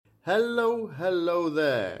Hello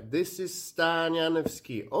there. This is Stan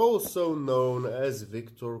Janevski, also known as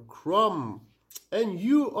Victor Crumb, and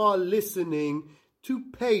you are listening to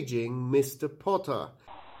Paging Mr. Potter.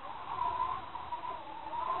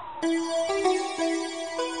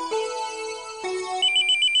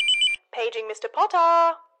 Paging Mr.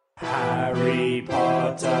 Potter. Harry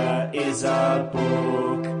Potter is a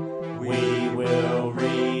book. We will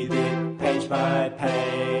read it page by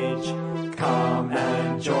page. Come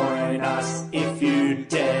and join us if you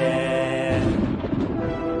dare.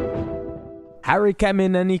 Harry came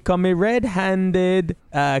in and he caught me red-handed,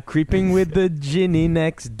 creeping with the Ginny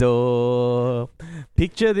next door.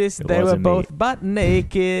 Picture this, they were both butt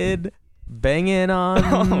naked, banging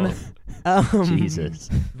on... Jesus.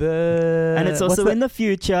 And it's also in the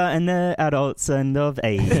future, and they're adults and of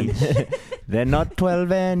age. They're not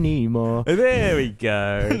 12 anymore. There we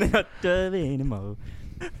go. They're not 12 anymore.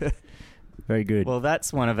 Very good. Well,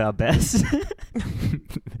 that's one of our best.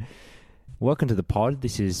 Welcome to the pod.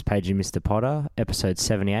 This is Paging Mr. Potter, episode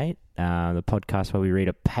 78, the podcast where we read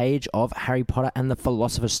a page of Harry Potter and the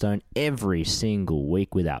Philosopher's Stone every single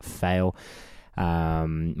week without fail.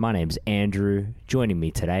 My name's Andrew. Joining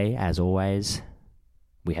me today, as always,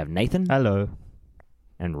 we have Nathan. Hello.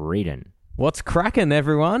 And Reedon. What's cracking,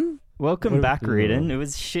 everyone? Welcome back, Reedon. It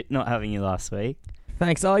was shit not having you last week.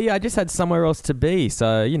 Thanks. Oh, yeah, I just had somewhere else to be,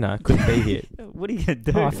 so, couldn't be here. What are you going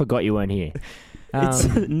to do? Oh, I forgot you weren't here. It's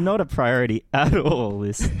not a priority at all,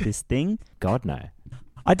 this thing. God, no.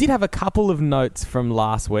 I did have a couple of notes from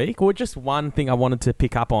last week, or just one thing I wanted to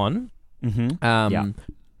pick up on. Yeah.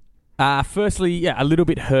 Firstly, a little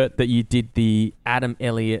bit hurt that you did the Adam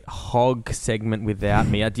Elliott Hog segment without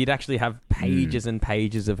me. I did actually have pages and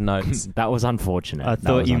pages of notes. That was unfortunate. I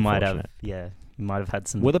thought you might have, you might have had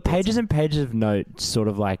some... Were the pages and pages of notes sort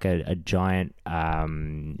of like a giant,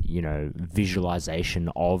 visualization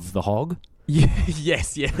of the hog?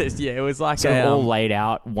 Yes. It was like all laid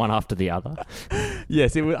out one after the other.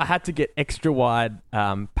 Yes, I had to get extra wide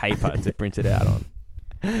paper to print it out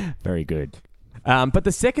on. Very good. But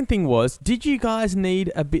the second thing was, did you guys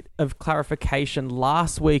need a bit of clarification?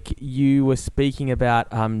 Last week you were speaking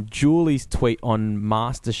about Julie's tweet on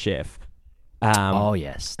MasterChef. Oh,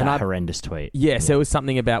 yes. That horrendous tweet. Yes, there was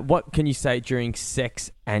something about what can you say during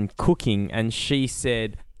sex and cooking? And she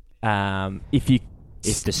said,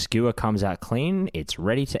 if the skewer comes out clean, it's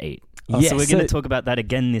ready to eat. Oh, so we're going to talk about that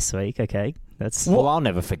again this week, okay? Well, I'll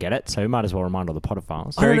never forget it, so we might as well remind all the Potter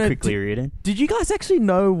files. Very quickly, Reedon. Did you guys actually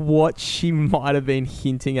know what she might have been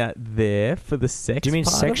hinting at there for the sex? Do you mean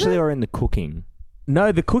part sexually or in the cooking?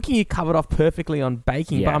 No, the cooking you covered off perfectly on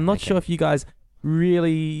baking, but I'm not sure if you guys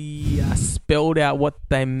really spelled out what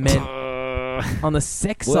they meant on the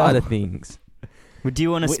sex side of things. Well, do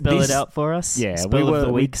you want to spell it out for us? Yeah,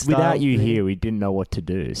 without you here, we didn't know what to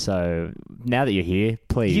do. So now that you're here,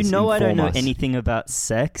 please I don't know us. anything about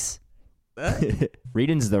sex.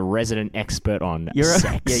 Reedon's the resident expert on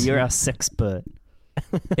sex. You're our sexpert.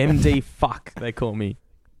 MD fuck, they call me.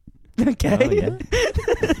 Okay. Oh, yeah.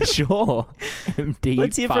 Sure. MD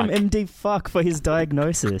Let's hear from MD fuck for his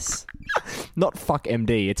diagnosis. Not fuck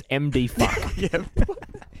MD, it's MD fuck.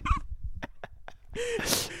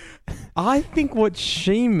 I think what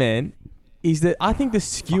she meant is that I think the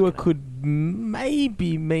skewer could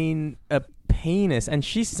maybe mean a penis, and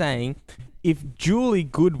she's saying if Julie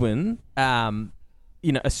Goodwin,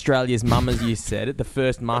 Australia's mum, as you said it, the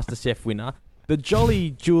first MasterChef winner, the jolly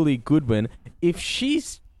Julie Goodwin, if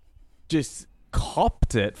she's just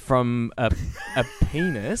copped it from a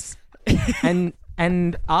penis,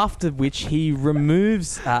 and after which he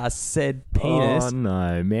removes said penis. Oh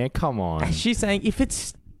no, man, come on. She's saying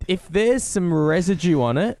if there's some residue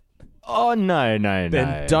on it, oh no,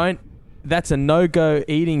 then don't. That's a no-go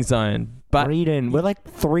eating zone. But Reedon, we're like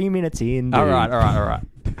 3 minutes in. Dude. All right.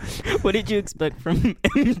 What did you expect from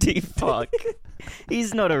MD Fuck?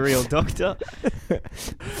 He's not a real doctor.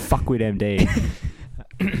 Fuck with MD.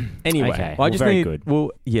 Anyway, okay. I just very need. good.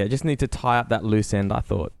 Well, just need to tie up that loose end. I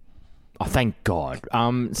thought. Oh, thank God.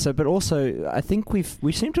 But also, I think we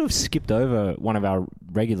seem to have skipped over one of our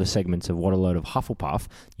regular segments of What a Load of Hufflepuff.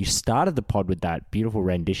 You started the pod with that beautiful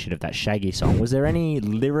rendition of that Shaggy song. Was there any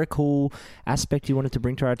lyrical aspect you wanted to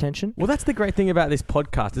bring to our attention? Well, that's the great thing about this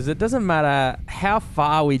podcast is it doesn't matter how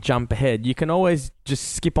far we jump ahead. You can always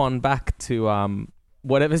just skip on back to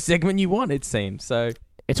whatever segment you want, it seems. So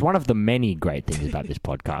it's one of the many great things about this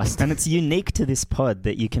podcast. And it's unique to this pod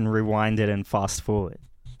that you can rewind it and fast forward.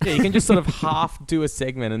 Yeah, you can just sort of half do a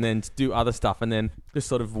segment and then do other stuff and then just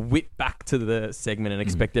sort of whip back to the segment and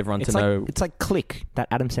expect everyone to know. It's like Click, that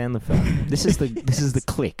Adam Sandler film. This is the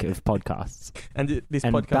Click of podcasts. And this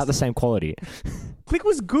and podcast about the same quality. Click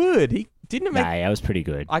was good. He didn't make. Nah, that was pretty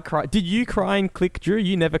good. I cried. Did you cry in Click, Drew?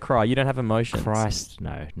 You never cry. You don't have emotions. Christ,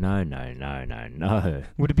 no.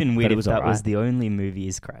 Would have been weird But it if was that alright. was the only movie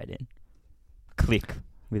he's cried in. Click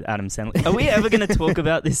with Adam Sandler. Are we ever going to talk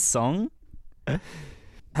about this song?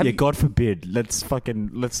 God forbid. Let's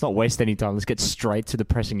not waste any time. Let's get straight to the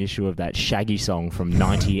pressing issue of that Shaggy song from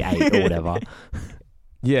 '98 or whatever.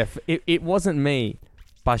 Yeah, it wasn't me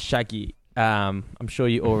by Shaggy. I'm sure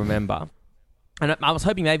you all remember. And I was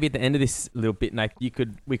hoping maybe at the end of this little bit,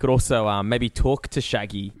 Nathan, we could also maybe talk to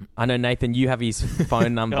Shaggy. I know, Nathan, you have his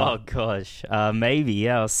phone number. Oh, gosh. Maybe,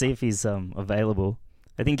 yeah. I'll see if he's available.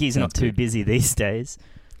 I think he's not too busy these days.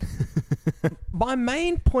 My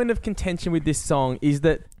main point of contention with this song is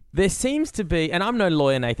that there seems to be, and I'm no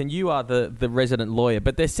lawyer, Nathan, you are the resident lawyer,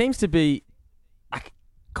 but there seems to be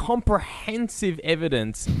comprehensive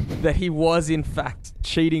evidence that he was, in fact,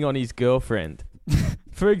 cheating on his girlfriend.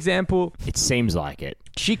 For example, It seems like it.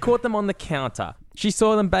 she caught them on the counter. She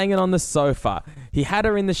saw them banging on the sofa. He had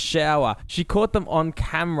her in the shower. She caught them on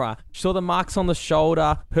camera. She saw the marks on the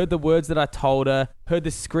shoulder, heard the words that I told her, heard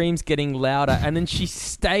the screams getting louder, and then she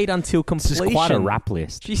stayed until This completion. is quite a rap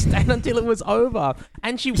list. She stayed until it was over.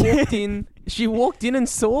 And she walked in. She walked in and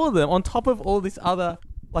saw them on top of all this other,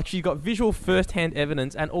 like, she got visual first-hand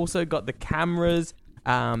evidence and also got the cameras.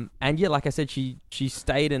 And yeah, like I said, she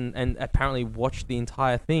stayed and apparently watched the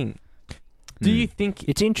entire thing. Do you think...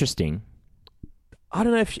 It's interesting. I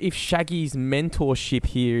don't know if Shaggy's mentorship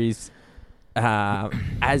here is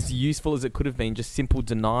as useful as it could have been, just simple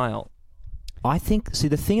denial. I think. See,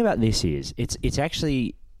 the thing about this is, it's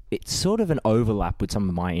actually sort of an overlap with some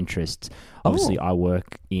of my interests. Obviously, I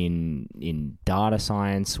work in data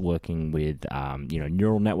science, working with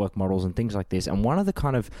neural network models and things like this. And one of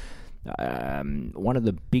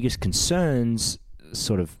the biggest concerns,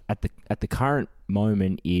 sort of at the current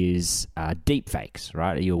moment, is deep fakes.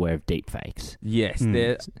 Right? Are you aware of deep fakes? Yes.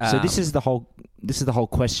 So this is the whole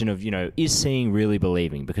question of, is seeing really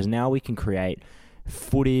believing? Because now we can create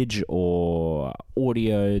footage or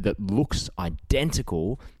audio that looks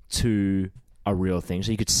identical to a real thing.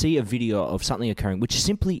 So you could see a video of something occurring, which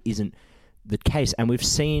simply isn't the case. And we've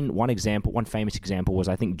seen one famous example was,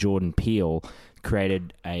 I think, Jordan Peele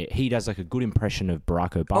he does like a good impression of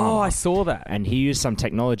Barack Obama. Oh, I saw that. And he used some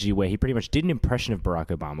technology where he pretty much did an impression of Barack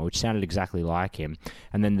Obama, which sounded exactly like him.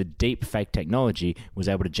 And then the deep fake technology was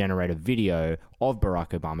able to generate a video of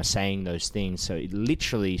Barack Obama saying those things. So it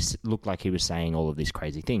literally looked like he was saying all of these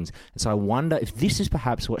crazy things. And so I wonder if this is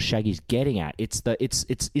perhaps what Shaggy's getting at.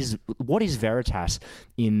 What is Veritas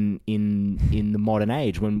in the modern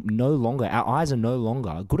age, when our eyes are no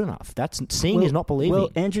longer good enough? Seeing is not believing. Well,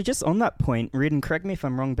 Andrew, just on that point, Reardon, correct me if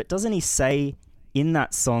I'm wrong, but doesn't he say in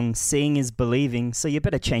that song, seeing is believing, so you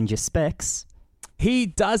better change your specs? He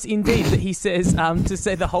does indeed. He says, to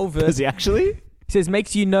say the whole verse. Does he actually? He says,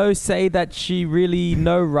 makes say that she really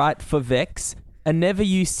no right for vex, and never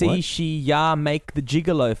you see What? she make the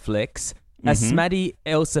gigolo flex, a smatty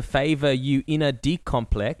else a favour you inner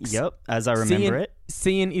decomplex. Yep, as I remember it.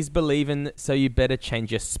 Seeing is believing, so you better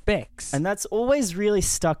change your specs. And that's always really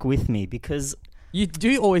stuck with me because... You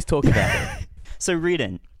do always talk about it. So,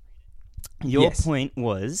 Reardon, your Yes. point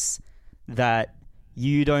was that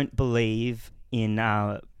you don't believe in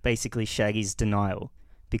basically Shaggy's denial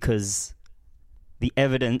because the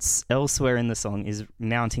evidence elsewhere in the song is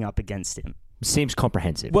mounting up against him. Seems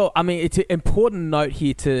comprehensive. Well, I mean, it's an important note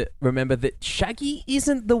here to remember that Shaggy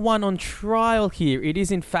isn't the one on trial here. It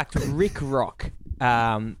is, in fact, Rick Rock,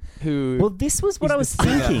 who... Well, this was what is I the was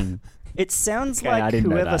singer. thinking. It sounds Okay, I like didn't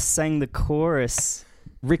know whoever that. sang the chorus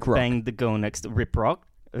Rick Rock. banged the girl next to Rip Rock.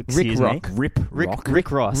 Excuse Rock. me. Rick Rock.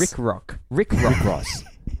 Rick Ross. Rick Rock. Rick Rock. Rick Ross.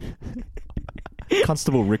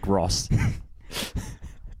 Constable Rick Ross.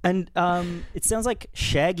 And it sounds like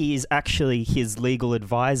Shaggy is actually his legal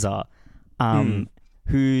advisor,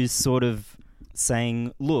 who's sort of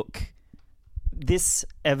saying, look, this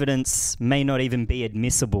evidence may not even be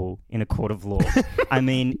admissible in a court of law. I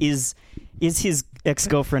mean, is his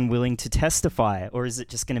ex-girlfriend willing to testify, or is it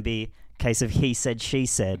just going to be a case of he said, she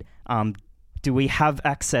said? Do we have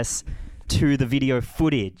access to the video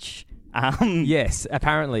footage? Yes,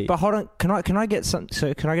 apparently. But hold on, can I get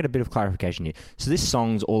a bit of clarification here? So this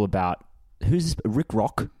song's all about who's this? Rick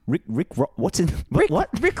Rock? Rick Rock? What's in what?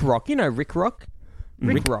 Rick Rock. You know Rick Rock?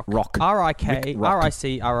 Rick Rock. Rock. R-I-K. Rick Rock.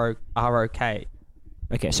 R-I-C-R-O-K.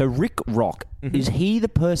 Okay, so Rick Rock, is he the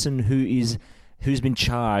person who's been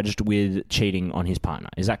charged with cheating on his partner?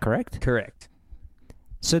 Is that correct? Correct.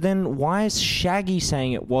 So then why is Shaggy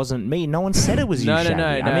saying it wasn't me? No one said it was you, No, no, Shaggy. no,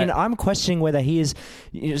 I no. mean, I'm questioning whether he's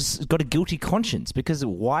got a guilty conscience because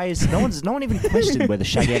why is no one even questioned whether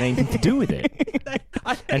Shaggy had anything to do with it?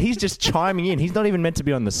 And he's just chiming in. He's not even meant to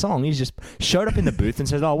be on the song. He's just showed up in the booth and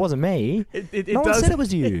says, "Oh, it wasn't me." No one said it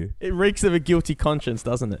was you. It reeks of a guilty conscience,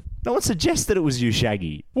 doesn't it? No one suggested it was you,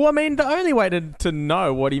 Shaggy. Well, I mean, the only way to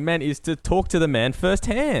know what he meant is to talk to the man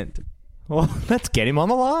firsthand. Well, let's get him on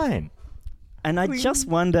the line. And I just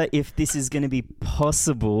wonder if this is going to be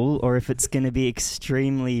possible or if it's going to be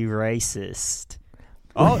extremely racist.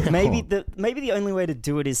 Oh, maybe the only way to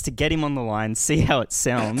do it is to get him on the line, see how it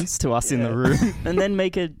sounds to us in the room, and then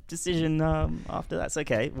make a decision after that's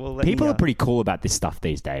okay. Well, People are pretty cool about this stuff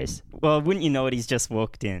these days. Well, wouldn't you know it? He's just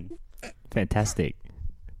walked in. Fantastic.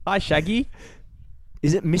 Hi, Shaggy.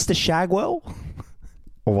 Is it Mr. Shagwell?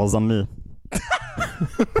 Or was it me?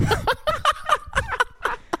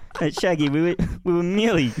 Hey, Shaggy, we were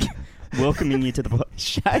merely welcoming you to the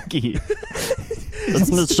Shaggy.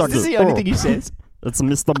 It's Miss Shaggy. This is the only thing he says. It's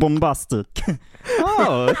Mr. Bombastic.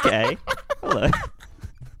 Oh, okay. Hello.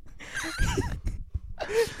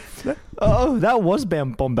 Oh, that was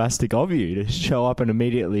bombastic of you to show up and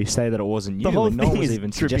immediately say that it wasn't you. The whole and no one thing was is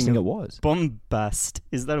even tripping suggesting up. it was. Bombast.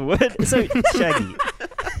 Is that a word? So, Shaggy.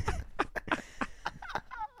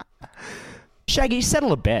 Shaggy,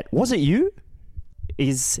 settle a bet. Was it you?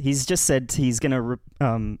 He's just said he's going to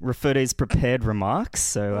refer to his prepared remarks.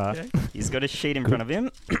 So he's got a sheet in front of him.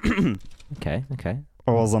 Okay.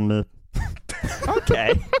 Or was on me.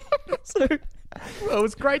 Okay. So Well, it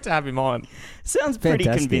was great to have him on. sounds pretty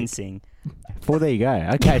Fantastic. convincing. Well, there you go.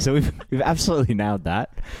 Okay, so we've absolutely nailed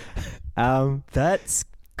that. That's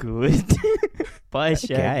good. Bye,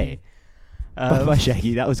 Shaggy. Okay. Bye,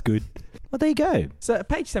 Shaggy. That was good. Well, there you go. So,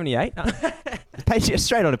 page 78.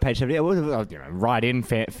 Straight on to page 70. Write in,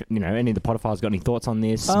 any of the Potterfiles got any thoughts on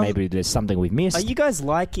this? Maybe there's something we've missed. Are you guys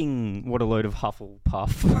liking What a Load of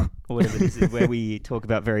Hufflepuff or whatever this is, where we talk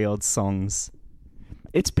about very old songs?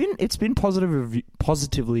 It's been positively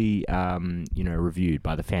reviewed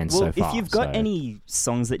by the fans so far. If you've got any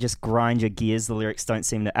songs that just grind your gears, the lyrics don't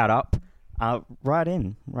seem to add up, write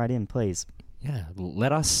in, please. Yeah,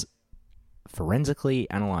 let us forensically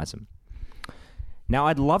analyze them. Now,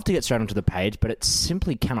 I'd love to get straight onto the page, but it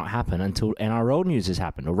simply cannot happen until NRL news has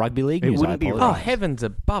happened, or rugby league news. wouldn't be I apologise. Oh, heavens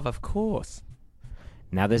above, of course.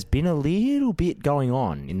 Now, there's been a little bit going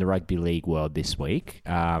on in the rugby league world this week.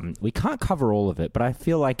 We can't cover all of it, but I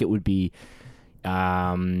feel like it would be,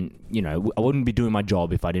 I wouldn't be doing my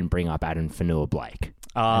job if I didn't bring up Adam Fanua-Blake.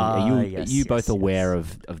 Are you both aware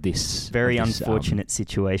of this? Very of this, unfortunate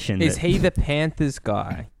situation. Is he the Panthers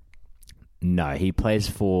guy? No, he plays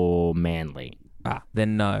for Manly.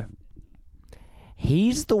 Then no.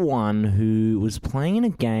 He's the one who was playing in a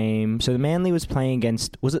game. So the Manly was playing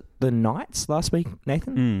against, was it the Knights last week,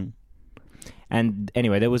 Nathan? And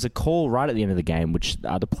anyway, there was a call right at the end of the game, which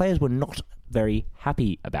the players were not very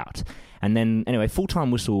happy about. And then, anyway, full-time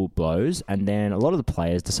whistle blows, and then a lot of the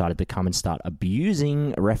players decided to come and start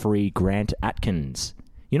abusing referee Grant Atkins.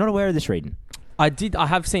 You're not aware of this, Reedon? I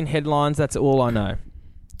have seen headlines. That's all I know.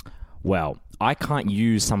 Well, I can't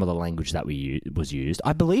use some of the language that was used.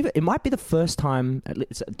 I believe it might be the first time,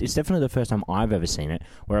 it's definitely the first time I've ever seen it,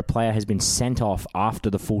 where a player has been sent off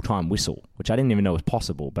after the full-time whistle, which I didn't even know was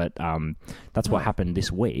possible, but that's what happened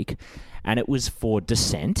this week. And it was for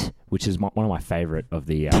dissent, which is one of my favourite of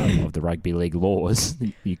the rugby league laws.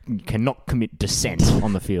 You cannot commit dissent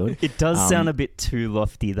on the field. It does sound a bit too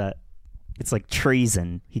lofty that it's like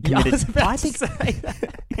treason. He committed. I think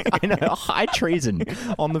I know, high treason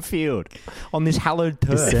on the field, on this hallowed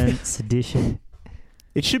turf. Dissent, sedition.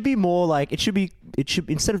 It should be more like it should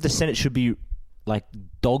instead of dissent, it should be like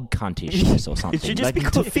dog cuntishness or something. It should just like, be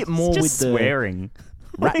to fit more with the swearing.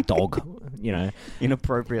 rat dog,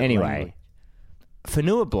 Inappropriate. Anyway, language.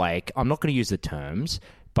 Fanua-Blake, I'm not going to use the terms,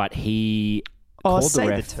 but he called say the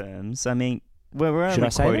ref. the terms. I mean, we're Should I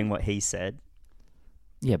only say quoting them? what he said.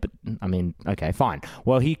 Yeah, but I mean, okay, fine.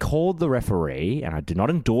 Well, he called the referee, and I do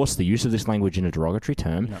not endorse the use of this language in a derogatory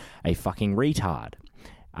term, a fucking retard.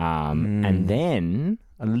 And then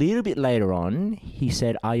a little bit later on, he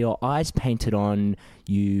said, "Are your eyes painted on,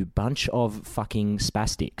 you bunch of fucking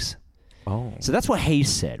spastics?" Oh. So that's what he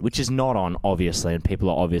said, which is not on, obviously, and people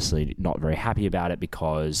are obviously not very happy about it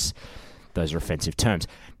because those are offensive terms.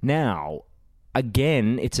 Now,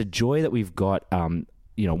 again, it's a joy that we've got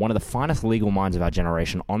one of the finest legal minds of our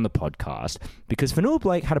generation on the podcast, because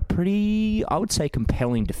Fanua-Blake had a pretty, I would say,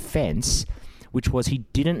 compelling defense, which was he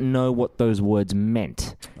didn't know what those words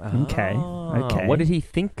meant. Okay. What did he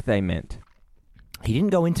think they meant? He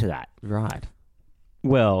didn't go into that. Right.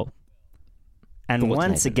 Well, And Thoughts,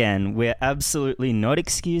 once Nathan? again, we're absolutely not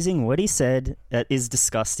excusing what he said. That is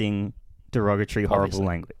disgusting, derogatory, horrible Obviously.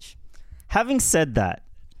 language. Having said that,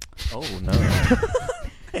 Oh no.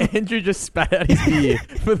 Andrew just spat out his beer.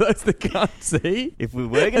 For those that can't see, if we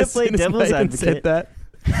were going to as play soon as devil's Nathan advocate, said that.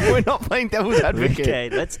 We're not playing devil's advocate. okay,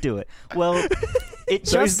 let's do it. Well, it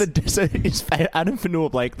So just is Adam Fanua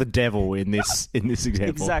Blake the devil in this example?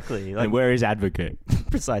 exactly And where is advocate?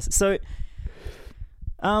 precise. So,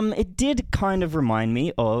 it did kind of remind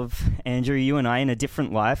me of Andrew. You and I, in a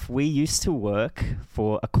different life, we used to work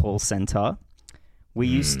for a call center. We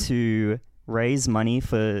used to raise money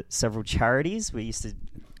for several charities. We used to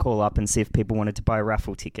call up and see if people wanted to buy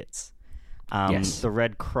raffle tickets. Yes. The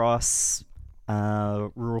Red Cross,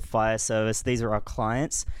 Rural Fire Service, these are our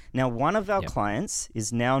clients. Now, one of our clients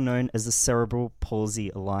is now known as the Cerebral Palsy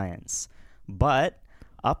Alliance. But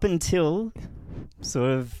up until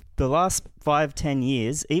sort of the last 5-10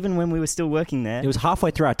 years, even when we were still working there, It was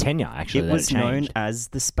halfway through our tenure, actually. it that was known changed. as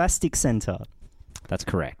the Spastic Center. That's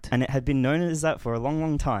correct. And it had been known as that for a long,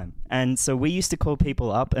 long time. And so we used to call people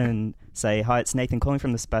up and say, "Hi, it's Nathan calling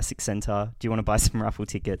from the Spastic Center. Do you want to buy some raffle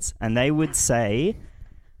tickets?" And they would say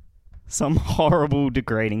some horrible,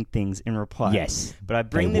 degrading things in reply. Yes, But I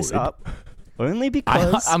bring they this would. up only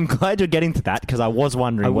because I'm glad you're getting to that because I was I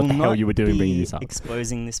wondering will what the hell not you were doing be bringing this up.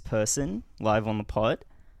 exposing this person live on the pod.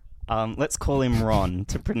 Let's call him Ron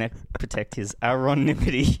to protect his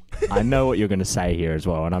anonymity. I know what you're going to say here as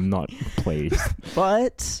well, and I'm not pleased.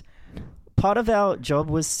 But part of our job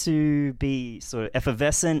was to be sort of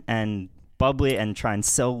effervescent and bubbly and try and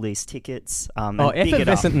sell these tickets. And big it up,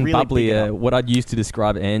 Effervescent and really bubbly big it are up. what I'd use to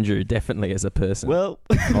describe Andrew, definitely as a person. Well,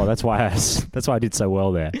 Oh, that's why I did so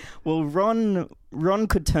well there. well, Ron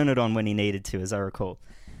could turn it on when he needed to, as I recall.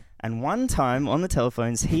 And one time on the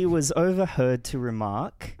telephones, he was overheard to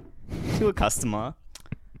remark to a customer,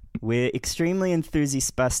 "We're extremely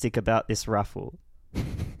enthusiastic about this raffle."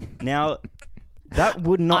 Now, that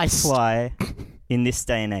would not fly in this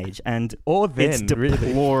day and age, and Or then, it's really.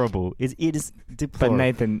 deplorable. It is But deplorable.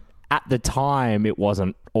 Nathan, at the time, it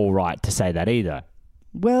wasn't all right to say that either.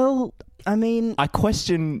 Well, I mean, I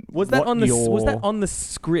question was that what on the your- was that on the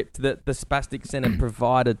script that the Spastic Center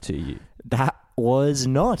provided to you? That was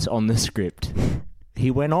not on the script. He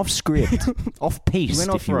went off script, off piste,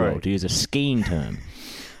 went if you will, off-road. to use a skiing term.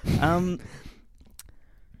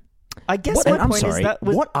 I guess What, my I'm point sorry. is that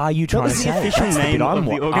was What are you trying to was the say? official That's the name bit of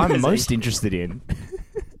the I'm organisation. most interested in.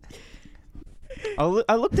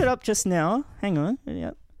 I looked it up just now. Hang on.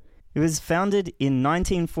 Yep. It was founded in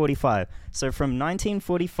 1945. So from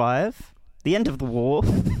 1945, the end of the war,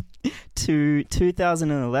 to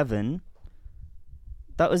 2011,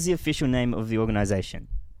 that was the official name of the organisation.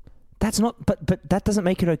 That's not, but that doesn't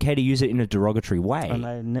make it okay to use it in a derogatory way. And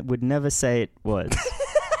I would never say it was.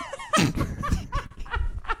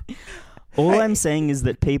 All I'm saying is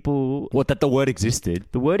that people... What, that the word existed?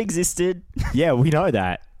 The word existed, Yeah, we know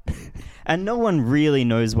that. and no one really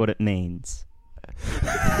knows what it means.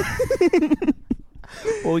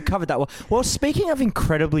 Well, we covered that well. Well, speaking of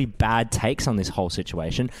incredibly bad takes on this whole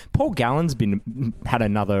situation, Paul Gallen's had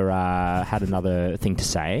another thing to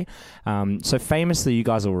say. So famously, you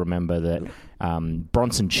guys will remember that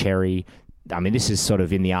Bronson Cherry. I mean, this is sort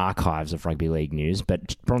of in the archives of rugby league news,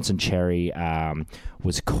 but Bronson Cherry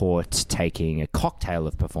was caught taking a cocktail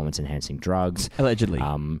of performance-enhancing drugs. Allegedly.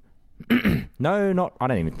 No, not. I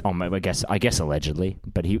don't even. I guess allegedly,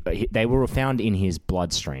 but they were found in his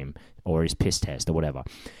bloodstream or his piss test or whatever.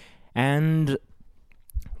 And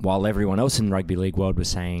while everyone else in the rugby league world was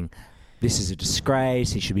saying this is a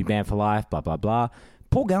disgrace, he should be banned for life, blah blah blah,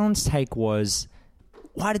 Paul Gallen's take was,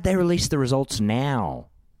 why did they release the results now?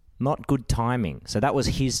 Not good timing. So that was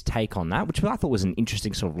his take on that, which I thought was an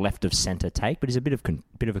interesting sort of left of centre take. But he's a bit of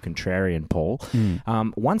a contrarian, Paul.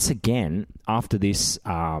 Once again, after this,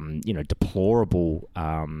 deplorable,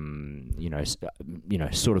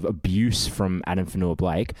 sort of abuse from Adam Fanua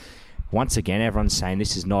Blake. Once again, everyone's saying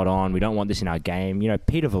this is not on. We don't want this in our game. You know,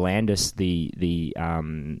 Peter Volandis,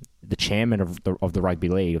 the chairman of the rugby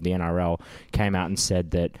league of the NRL, came out and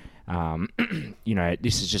said that.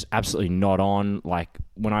 This is just absolutely not on. Like,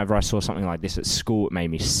 whenever I saw something like this at school, it made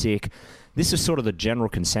me sick. This is sort of the general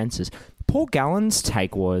consensus. Paul Gallen's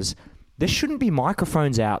take was, there shouldn't be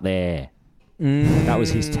microphones out there. That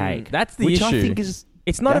was his take. That's the which issue. I think is...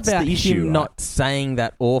 It's not that's about the issue, him right? not saying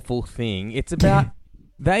that awful thing. It's about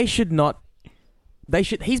he's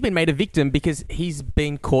been made a victim because he's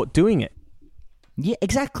been caught doing it. Yeah,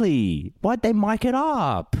 exactly. Why'd they mic it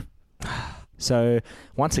up? So,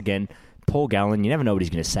 once again, Paul Gallen, you never know what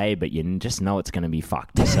he's going to say, but you just know it's going to be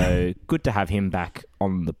fucked. So, good to have him back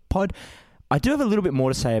on the pod. I do have a little bit more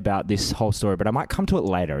to say about this whole story, but I might come to it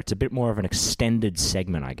later. It's a bit more of an extended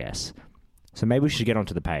segment, I guess. So maybe we should get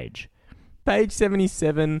onto the page. Page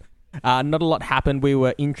 77. Not a lot happened. We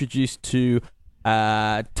were introduced to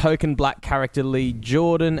token black character Lee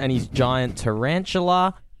Jordan and his giant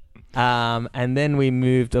tarantula. And then we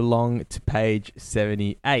moved along to page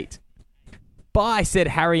 78. Bye, said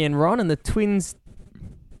Harry and Ron, and the twins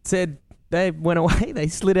said they went away. They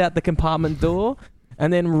slid out the compartment door,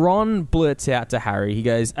 and then Ron blurts out to Harry. He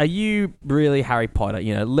goes, "Are you really Harry Potter?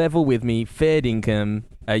 You know, level with me, fair dinkum.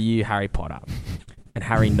 Are you Harry Potter?" And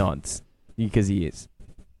Harry nods, because he is.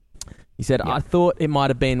 He said, "I thought it might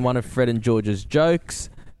have been one of Fred and George's jokes,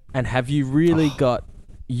 and have you really got,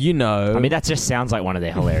 you know..." I mean, that just sounds like one of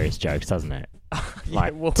their hilarious jokes, doesn't it?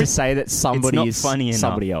 Like, well, to say that somebody not is funny enough.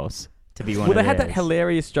 somebody else. To be one Well, of they had that theirs.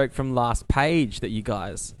 hilarious joke from last page that you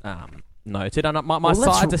guys noted, and my Well,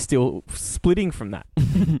 let's sides are still splitting from that.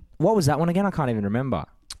 What was that one again? I can't even remember.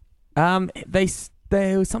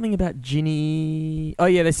 There was something about Ginny. Oh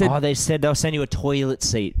yeah, they said They said they'll send you a toilet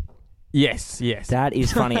seat. yes. That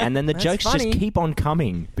is funny. And then the That's jokes funny. just keep on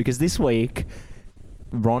coming, because this week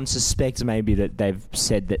Ron suspects maybe that they've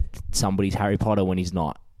said that somebody's Harry Potter when he's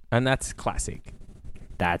not. And that's classic.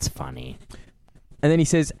 That's funny. And then he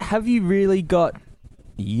says, "Have you really got,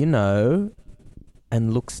 you know,"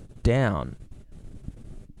 and looks down.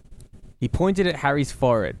 He pointed at Harry's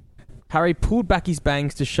forehead. Harry pulled back his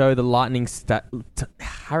bangs to show the lightning scar.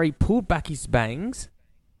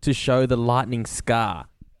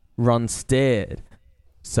 Ron stared.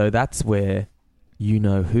 "So that's where you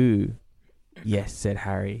know who." "Yes," said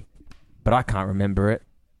Harry. "But I can't remember it."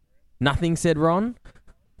 "Nothing," said Ron.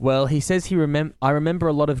 "Well, he says I remember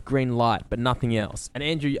a lot of green light, but nothing else." And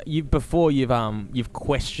Andrew, you've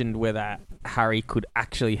questioned whether Harry could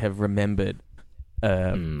actually have remembered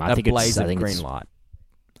a blaze of green light.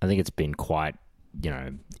 I think it's been quite,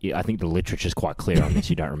 I think the literature's quite clear on this.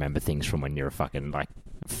 You don't remember things from when you're a fucking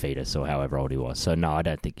fetus or however old he was. So no, I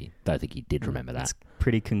don't think he did remember that. It's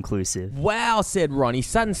pretty conclusive. "Wow," said Ron. He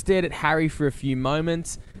sat and stared at Harry for a few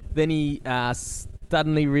moments. Then he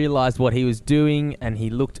suddenly realised what he was doing, and he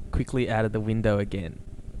looked quickly out of the window again.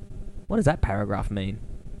 What does that paragraph mean?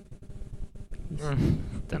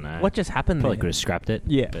 Don't know. What just happened Probably there? could have scrapped it.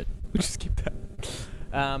 Yeah, But we'll just skip that.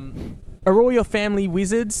 Are all your family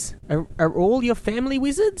wizards? Are all your family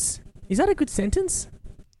wizards? Is that a good sentence?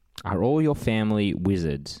 are all your family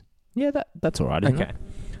wizards? Yeah, that's all right, isn't Okay. it?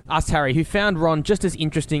 Asked Harry, who found Ron just as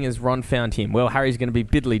interesting as Ron found him. Well, Harry's going to be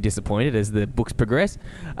bitterly disappointed as the books progress.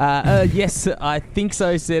 Yes, I think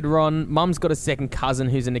so, said Ron. Mum's got a second cousin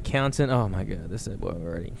who's an accountant. Oh my God, this is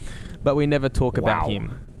already. But we never talk about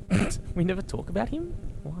him. We never talk about him?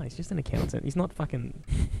 Why? He's just an accountant. He's not fucking...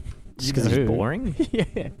 Just because he's boring?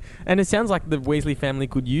 Yeah. And it sounds like the Weasley family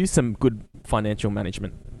could use some good financial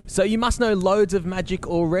management. So you must know loads of magic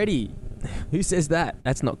already. Who says that?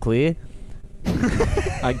 That's not clear.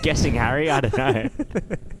 I'm guessing Harry? I don't know.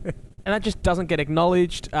 And that just doesn't get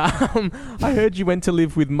acknowledged. I heard you went to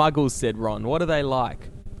live with muggles, said Ron. What are they like?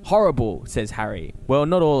 Horrible, says Harry. Well,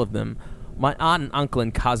 not all of them. My aunt and uncle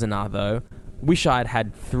and cousin are, though. Wish I'd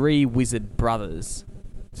had 3 wizard brothers.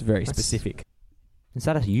 It's very specific. Is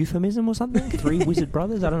that a euphemism or something? 3 wizard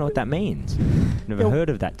brothers? I don't know what that means. Never heard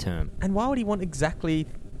of that term. And why would he want exactly...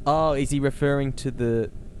 Oh, is he referring to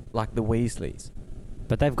the Weasleys?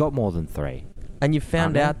 But they've got more than 3. And you found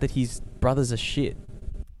Aren't they? out that his brothers are shit.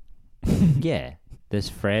 Yeah. There's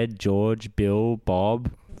Fred, George, Bill,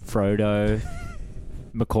 Bob, Frodo,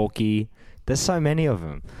 McCorky. There's so many of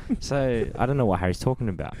them. So I don't know what Harry's talking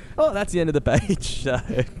about. Oh, that's the end of the page.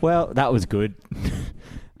 Well, that was good.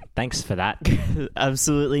 Thanks for that.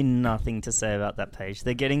 Absolutely nothing to say about that page.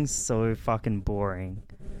 They're getting so fucking boring.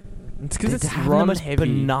 It's because They're it's having the Ron most heavy.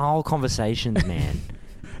 banal conversations, man.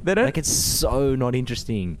 They don't... Like, it's so not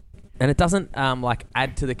interesting. And it doesn't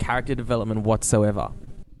add to the character development whatsoever.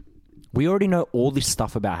 We already know all this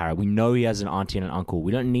stuff about Harry. We know he has an auntie and an uncle.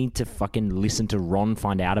 We don't need to fucking listen to Ron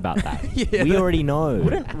find out about that. Yeah. We already know.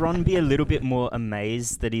 Wouldn't Ron be a little bit more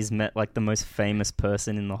amazed that he's met the most famous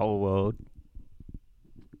person in the whole world?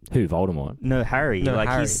 Who, Voldemort? No, Harry. No,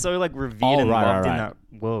 Harry. He's so revered Oh, and right, loved right, in right.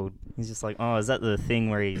 that world. He's just like, oh, is that the thing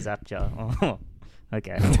where he zapped you? Oh,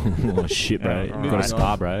 okay. Oh, shit, bro. Yeah, You got a alright.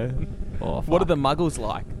 scar, bro. Oh, What are fuck. the muggles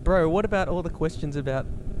like? Bro, what about all the questions about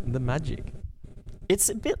the magic? It's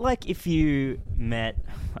a bit like if you met,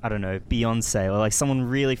 I don't know, Beyonce or someone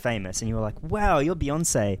really famous and you were like, wow, you're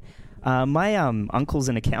Beyonce. My uncle's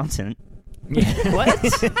an accountant. What?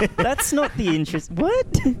 That's not the interest. What?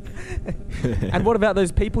 And what about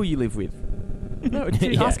those people you live with? No,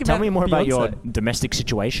 Yeah, ask tell about me more about your Beyonce. domestic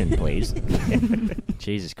situation, please.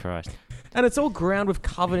 Jesus Christ. And it's all ground we've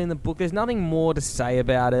covered in the book. There's nothing more to say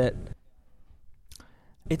about it.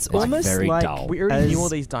 It's almost very like dull. We already knew all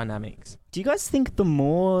these dynamics. Do you guys think the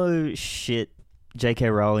more shit J.K.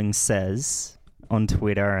 Rowling says on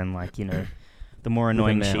Twitter and, like, you know, the more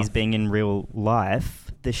annoying mouth. she's being in real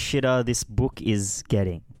life, the shitter this book is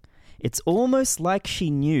getting? It's almost like she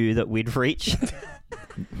knew that we'd reach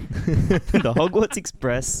the Hogwarts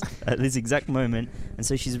Express at this exact moment, and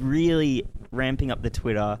so she's really ramping up the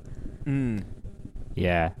Twitter.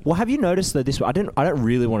 Yeah. Well, have you noticed that I don't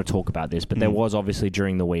really want to talk about this, but there was obviously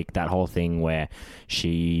during the week that whole thing where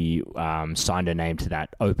she signed her name to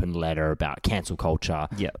that open letter about cancel culture.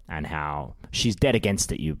 Yep. And how she's dead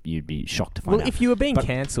against it. You'd be shocked to find out. Well, if you were being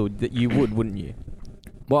cancelled, that you would, wouldn't you?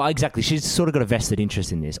 Well, exactly. She's sort of got a vested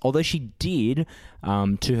interest in this. Although she did,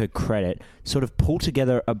 to her credit, sort of pull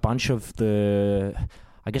together a bunch of the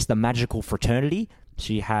magical fraternity.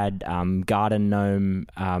 She had Garden Gnome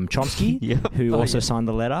Chomsky, who also signed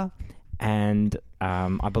the letter, and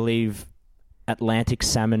I believe Atlantic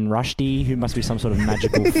Salmon Rushdie, who must be some sort of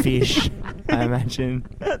magical fish, I imagine.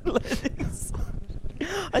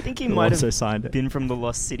 I think he Who might also have signed it. been from the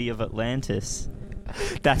lost city of Atlantis.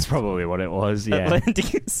 That's probably what it was, yeah.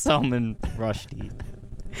 Atlantic Salmon Rushdie,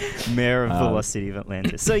 mayor of the lost city of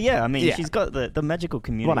Atlantis. So yeah, I mean, she's got the magical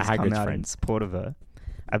community come Hagrid's out in friends. support of her.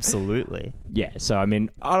 Absolutely. Yeah, so I mean,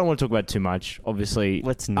 I don't want to talk about it too much. Obviously,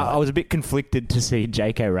 Let's not. I was a bit conflicted to see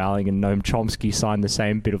J.K. Rowling and Noam Chomsky sign the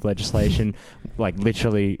same bit of legislation. Like,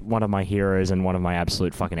 literally, one of my heroes and one of my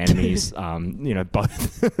absolute fucking enemies.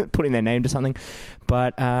 Both putting their name to something.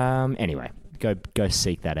 But anyway, go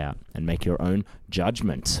seek that out and make your own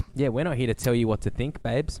judgment. Yeah, we're not here to tell you what to think,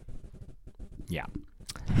 babes. Yeah.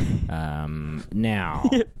 Now.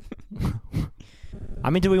 I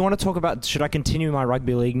mean, do we want to talk about... Should I continue my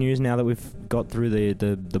rugby league news now that we've got through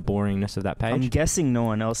the boringness of that page? I'm guessing no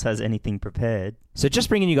one else has anything prepared. So just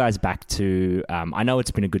bringing you guys back to... I know it's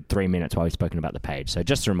been a good 3 minutes while we've spoken about the page. So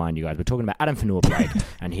just to remind you guys, we're talking about Adam Fanua-Blake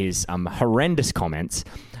and his horrendous comments.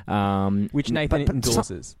 Which Nathan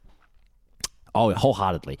endorses.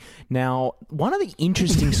 Wholeheartedly. Now, one of the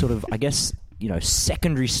interesting sort of, I guess,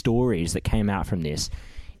 secondary stories that came out from this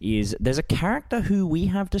is there's a character who we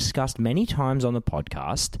have discussed many times on the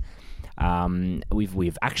podcast.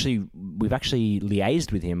 We've actually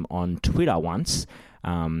liaised with him on Twitter once,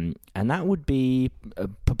 and that would be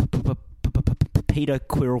Peter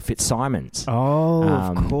Quirrell Fitzsimons. Oh,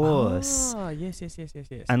 of course. Ah, yes.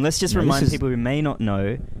 And let's just remind people who may not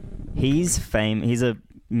know, he's a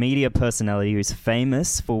media personality who's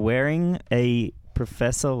famous for wearing a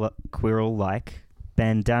Professor Quirrell-like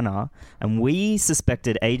bandana, and we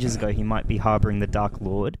suspected ages ago he might be harboring the Dark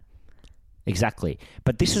Lord. Exactly.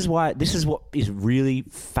 But this is what is really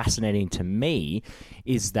fascinating to me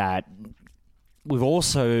is that we've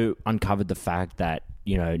also uncovered the fact that,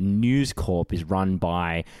 News Corp is run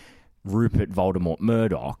by Rupert Voldemort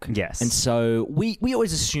Murdoch. Yes. And so we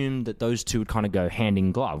always assumed that those two would kind of go hand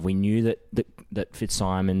in glove. We knew that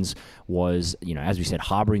Fitzsimons was, as we said,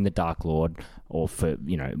 harboring the Dark Lord, or for,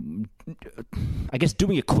 I guess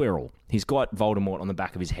doing a Quirrell. He's got Voldemort on the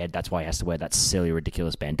back of his head. That's why he has to wear that silly,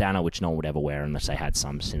 ridiculous bandana, which no one would ever wear unless they had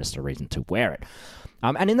some sinister reason to wear it.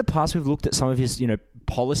 And in the past, we've looked at some of his,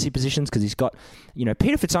 policy positions, because he's got,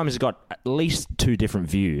 Peter Fitzsimons has got at least two different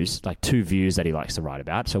views, like two views that he likes to write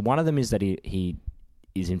about. So one of them is that he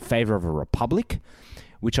is in favor of a republic,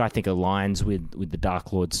 which I think aligns with the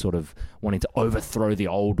Dark Lord sort of wanting to overthrow the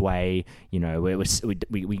old way, where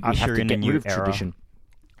we have to get rid of tradition.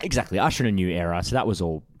 Exactly, usher in a new era. So that was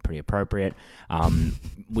all pretty appropriate.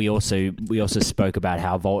 We also spoke about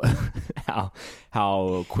how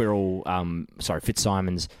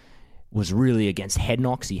Fitzsimons was really against head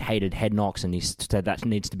knocks. He hated head knocks, and he said that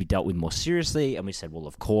needs to be dealt with more seriously. And we said, well,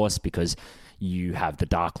 of course, because you have the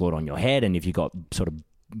Dark Lord on your head, and if you got sort of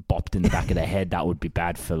bopped in the back of the head, that would be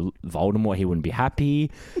bad for Voldemort. He wouldn't be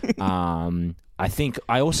happy. I think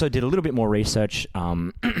I also did a little bit more research.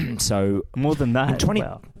 So more than that,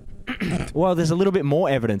 well, there's a little bit more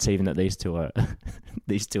evidence even that these two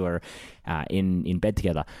are in bed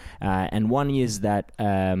together. And one is that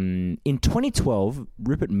in 2012,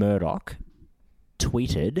 Rupert Murdoch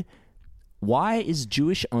tweeted, "Why is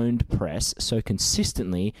Jewish-owned press so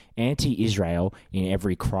consistently anti-Israel in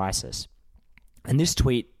every crisis?" And this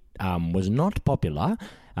tweet was not popular.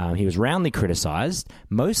 He was roundly criticised,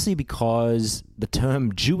 mostly because the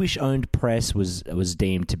term Jewish-owned press was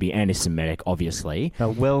deemed to be anti-Semitic, obviously. A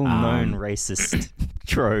well-known racist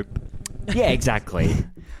trope. Yeah, exactly.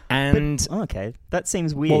 And okay, that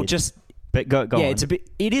seems weird. Well, just but go on.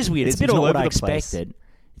 It is weird. It's a bit not all what over I the place. expected.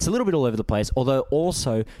 It's a little bit all over the place, although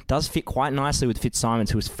also does fit quite nicely with Fitzsimons,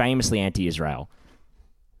 who was famously anti-Israel.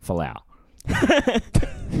 Folau.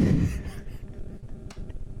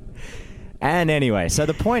 And anyway, so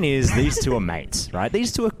the point is these two are mates, right?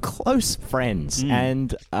 These two are close friends.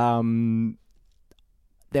 And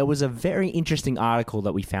there was a very interesting article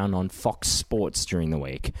that we found on Fox Sports during the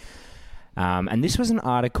week. And this was an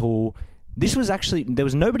article... This was actually... There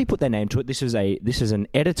was nobody put their name to it. This is an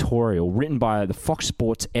editorial written by the Fox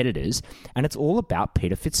Sports editors, and it's all about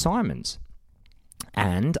Peter Fitzsimons.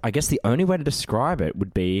 And I guess the only way to describe it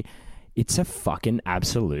would be it's a fucking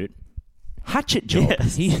absolute hatchet job.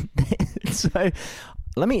 Yes. So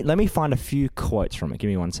let me find a few quotes from it. Give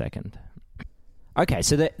me 1 second. Okay,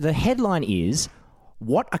 so the headline is,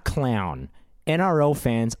 "What a clown. NRL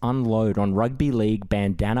fans unload on rugby league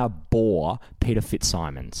bandana bore Peter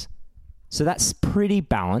Fitzsimons." So that's pretty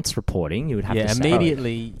balanced reporting, you would have to say.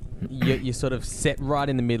 Immediately you're sort of set right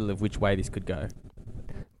in the middle of which way this could go.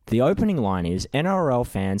 The opening line is, "NRL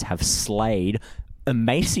fans have slayed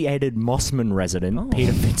emaciated Mossman resident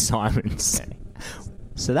Peter Fitzsimons." Okay.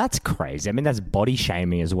 So that's crazy. I mean, that's body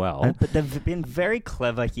shaming as well. But they've been very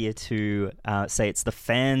clever here to say it's the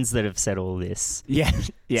fans that have said all this. Yeah. So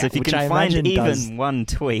if you can find even one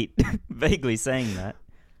tweet vaguely saying that.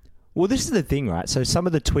 Well, this is the thing, right? So some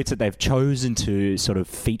of the tweets that they've chosen to sort of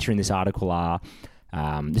feature in this article are,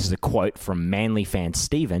 this is a quote from Manly fan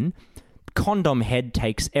Stephen, "Condom head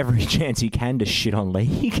takes every chance he can to shit on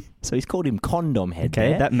league." So he's called him Condom head.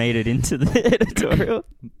 Okay, there. that made it into the editorial.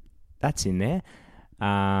 That's in there.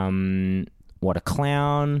 What a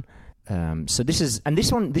clown. So this is, and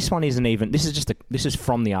this one isn't even, this is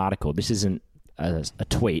from the article. This isn't a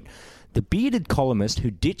tweet. "The bearded columnist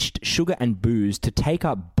who ditched sugar and booze to take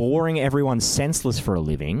up boring everyone senseless for a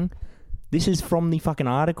living." This is from the fucking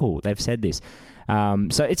article. They've said this.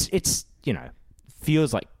 So it's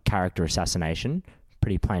feels like character assassination.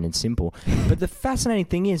 Pretty plain and simple. But the fascinating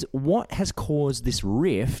thing is, what has caused this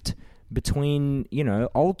rift between,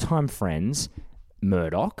 old-time friends,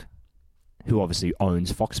 Murdoch, who obviously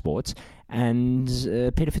owns Fox Sports, and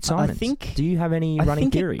Peter Fitzsimons? Do you have any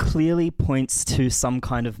running theories? It clearly points to some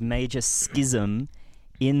kind of major schism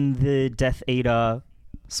in the Death Eater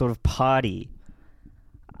sort of party.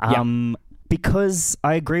 Because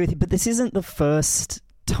I agree with you, but this isn't the first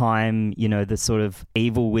time, the sort of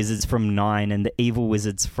evil wizards from Nine and the evil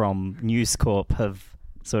wizards from News Corp have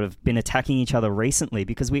sort of been attacking each other recently,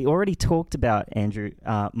 because we already talked about, Andrew,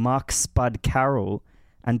 Mark Spud Carroll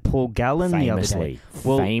and Paul Gallen the other day.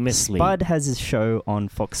 Famously. Spud has his show on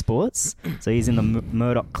Fox Sports, so he's in the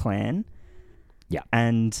Murdoch clan. Yeah.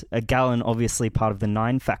 And Gallen, obviously part of the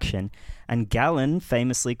Nine faction. And Gallen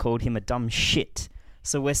famously called him a dumb shit.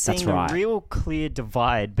 So we're seeing a real clear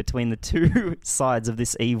divide between the two sides of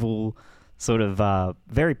this evil, sort of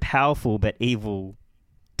very powerful but evil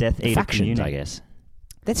Death Eater factions, community. I guess.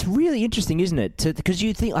 That's really interesting, isn't it? Because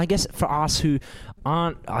you think, I guess, for us who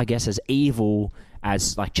aren't, I guess, as evil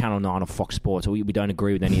as like Channel 9 or Fox Sports, or we don't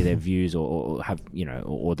agree with any of their views, or have,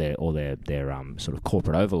 or their sort of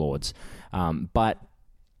corporate overlords. And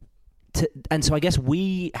so I guess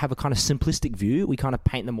we have a kind of simplistic view. We kind of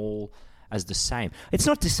paint them all as the same. It's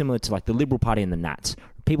not dissimilar to like the Liberal Party and the Nats.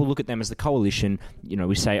 People look at them as the coalition.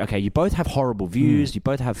 We say, okay, you both have horrible views. You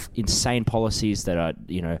both have insane policies that are,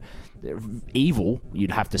 evil.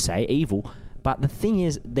 You'd have to say evil. But the thing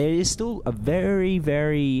is, there is still a very,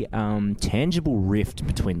 very tangible rift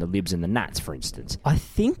between the Libs and the Nats, for instance. I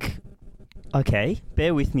think... Okay,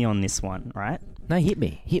 bear with me on this one, right? No, hit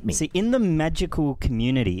me. See, in the magical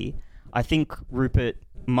community, I think Rupert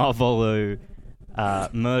Marvolo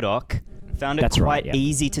Murdoch found it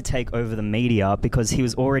easy to take over the media because he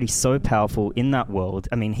was already so powerful in that world.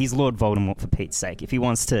 I mean, he's Lord Voldemort, for Pete's sake. If he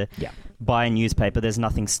wants to buy a newspaper, there's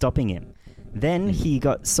nothing stopping him. Then he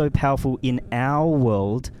got so powerful in our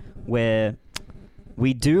world where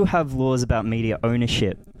we do have laws about media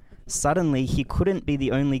ownership. Suddenly, he couldn't be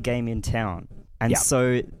the only game in town. And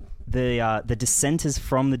so the dissenters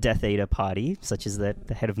from the Death Eater party, such as the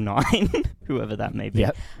head of Nine, whoever that may be.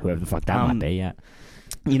 Yep, whoever the fuck that might be,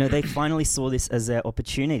 they finally saw this as their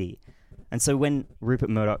opportunity. And so when Rupert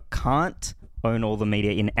Murdoch can't own all the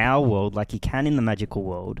media in our world like he can in the magical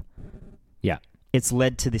world, it's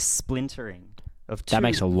led to this splintering of two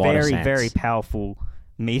very, very powerful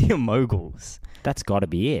media moguls. That's got to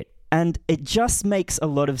be it. And it just makes a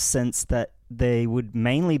lot of sense that they would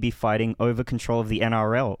mainly be fighting over control of the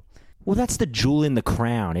NRL. Well, that's the jewel in the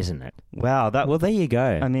crown, isn't it? Wow. Well, there you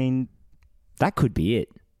go. I mean... That could be it.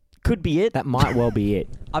 Could be it. That might well be it.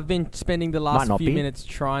 I've been spending the last few minutes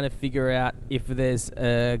trying to figure out if there's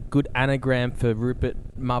a good anagram for Rupert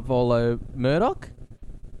Marvolo Murdoch.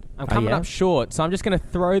 I'm coming yeah? up short, so I'm just going to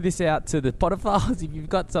throw this out to the Potterfiles. If you've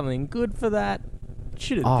got something good for that,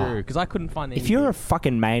 shoot it through, because I couldn't find anything. If you're a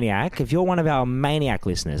fucking maniac, if you're one of our maniac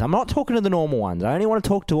listeners, I'm not talking to the normal ones. I only want to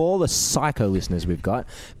talk to all the psycho listeners we've got.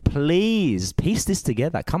 Please piece this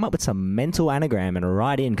together. Come up with some mental anagram and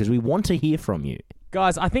write in, because we want to hear from you.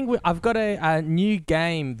 Guys, I think I've got a new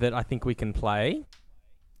game that I think we can play.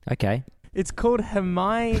 Okay. It's called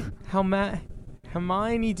Hermione,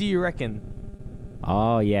 do you reckon?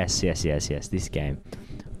 Oh, yes. This game.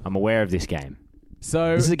 I'm aware of this game.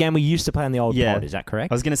 So This is a game we used to play on the old pod. Is that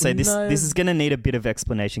correct? I was going to say this. No. This is going to need a bit of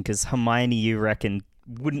explanation because Hermione, you reckon,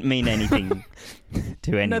 wouldn't mean anything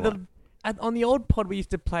to anyone. On the old pod, we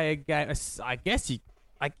used to play a game. I guess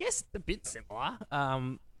a bit similar.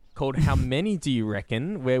 Called How Many Do You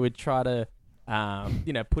Reckon? Where we'd try to,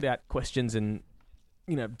 put out questions and,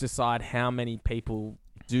 decide how many people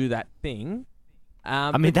do that thing.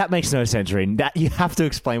 I mean, that makes no sense, Rin. That you have to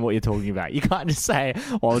explain what you're talking about. You can't just say,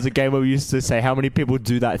 "Oh, it's a game where we used to say how many people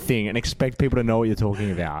do that thing," and expect people to know what you're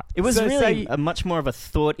talking about. It was So really say- a much more of a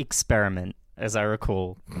thought experiment, as I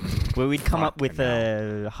recall, where we'd come up with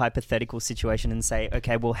a hypothetical situation and say,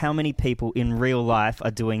 "Okay, well, how many people in real life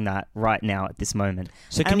are doing that right now at this moment?"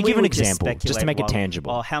 So can And you we give an would example, just to speculate, make it well,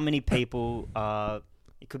 tangible? Oh, how many people?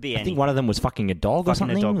 It could be I any. think one of them was fucking a dog or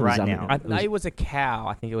Fucking a something. dog right now. It was a cow.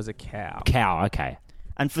 I think it was a cow. Cow. Okay.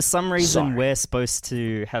 And for some reason, Sorry. we're supposed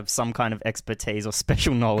to have some kind of expertise or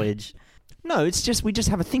special knowledge. No, it's just we just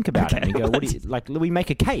have a think about it and we go, "What do you like?" We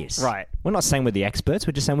make a case. Right. We're not saying we're the experts.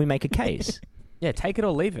 We're just saying we make a case. Yeah, take it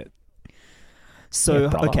or leave it. So, Yeah,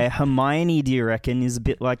 brother. okay, Hermione, do you reckon, is a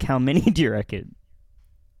bit like how many do you reckon?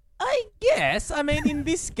 I guess. I mean, in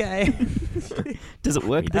this game. Does it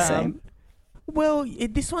work the same? Well,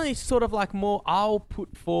 this one is sort of like more. I'll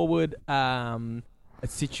put forward a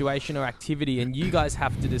situation or activity, and you guys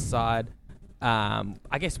have to decide.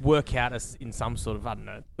 I guess work out in some sort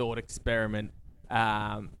of thought experiment.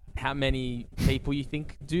 How many people you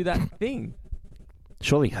think do that thing?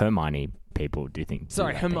 Surely Hermione people do think.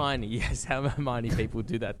 Sorry, Hermione. Yes, how Hermione people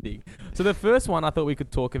do that thing. So the first one I thought we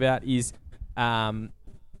could talk about is, and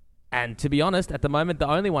to be honest, at the moment the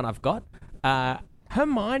only one I've got,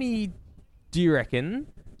 Hermione. Do you reckon?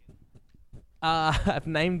 Have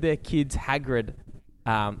named their kids Hagrid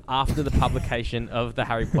after the publication of the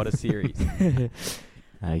Harry Potter series.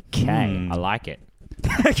 Okay, I like it.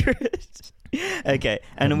 Hagrid. Okay,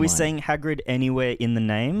 and are we Hermione. saying Hagrid anywhere in the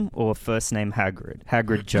name or first name Hagrid?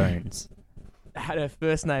 Hagrid Jones. Had her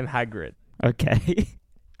first name Hagrid. Okay.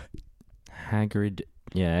 Hagrid.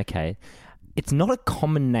 Yeah. Okay. It's not a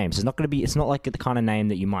common name, so it's not going to be. It's not like the kind of name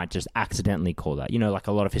that you might just accidentally call that. You know, like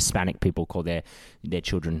a lot of Hispanic people call their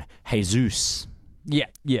children Jesus, Yeah.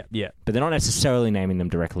 but they're not necessarily naming them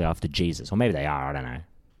directly after Jesus, or maybe they are. I don't know.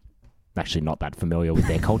 I'm actually not that familiar with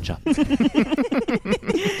their culture.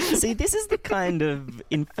 See, this is the kind of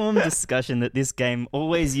informed discussion that this game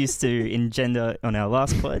always used to engender on our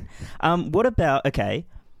last pod. What about, okay,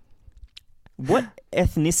 what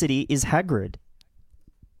ethnicity is Hagrid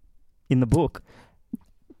in the book?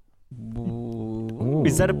 Ooh.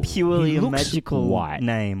 Is that a purely He a looks magical white.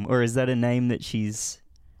 name, or is that a name that she's...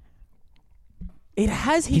 It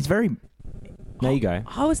has. He's very. There you go.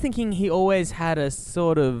 I was thinking he always had a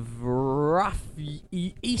sort of rough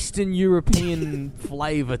Eastern European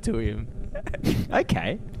flavour to him.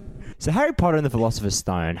 Okay. So Harry Potter and the Philosopher's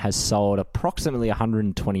Stone has sold approximately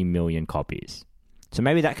 120 million copies. So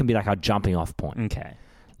maybe that can be like our jumping off point. Okay.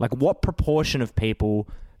 Like what proportion of people,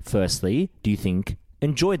 firstly, do you think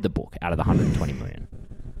enjoyed the book out of the 120 million?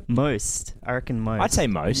 Most. I reckon most. I'd say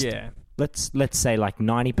most. Yeah. Let's say like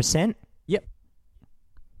 90%. Yep.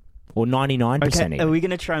 Or 99% Okay, even. are we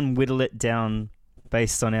going to try and whittle it down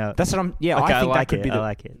based on our... That's what I'm. Yeah, Okay, I think like that could it. be the. I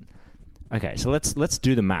like it. Okay, so let's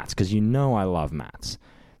do the maths because you know I love maths.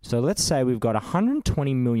 So let's say we've got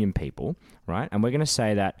 120 million people, right? And we're going to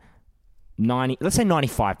say that let's say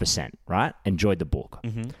 95%, right, enjoyed the book.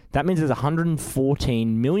 Mm-hmm. That means there's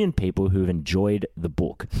 114 million people who've enjoyed the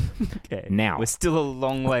book. Okay. Now- We're still a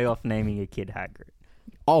long way off naming a kid Hagrid.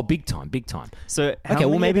 Oh, big time, big time. So how Okay,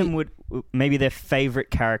 well, many of maybe- them maybe their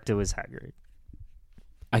favorite character was Hagrid?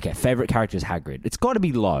 Okay, favorite character is Hagrid. It's got to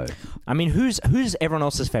be low. I mean, who's everyone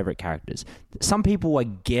else's favorite characters? Some people, I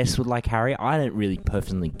guess, would like Harry. I don't really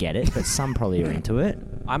personally get it, but some probably are into it.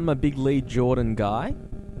 I'm a big Lee Jordan guy.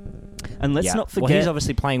 And let's Yeah. not Well, forget he's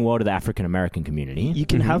obviously playing well to the African American community. you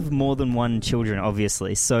can have more than one children,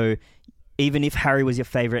 obviously. So even if Harry was your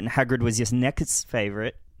favorite and Hagrid was your next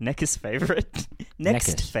favorite, Next.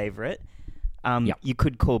 favorite, Yep. you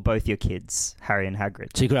could call both your kids Harry and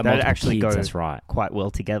Hagrid. So you could have That'd multiple actually kids, go that's right. quite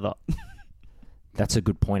well together. That's a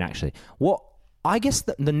good point, actually. What I guess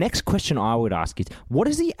the next question I would ask is, what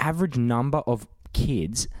is the average number of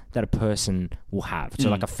kids that a person will have? So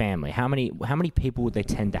like a family, how many people would they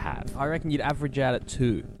tend to have? I reckon you'd average out at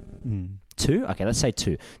 2. 2? Okay, let's say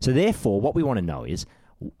 2. So therefore, what we want to know is,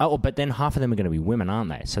 but then half of them are going to be women, aren't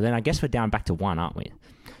they? So then I guess we're down back to 1, aren't we?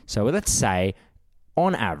 So let's say,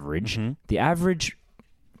 on average, the average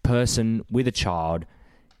person with a child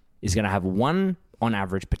is going to have 1, on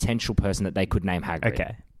average, potential person that they could name Hagrid.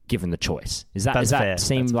 Okay. Given the choice. Does that fair.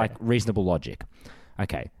 seem That's like fair. reasonable logic?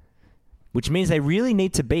 Okay. Which means they really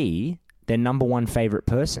need to be their number 1 favorite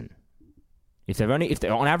person. If they're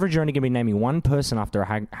on average, you're only going to be naming 1 person after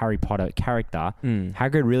a Harry Potter character,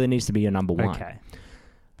 Hagrid really needs to be your number 1. Okay.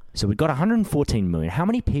 So we've got 114 million. How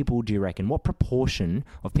many people do you reckon, what proportion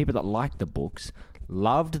of people that liked the books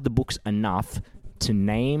loved the books enough to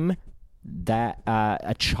name that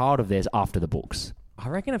a child of theirs after the books? I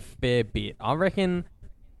reckon a fair bit. I reckon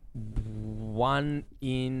 1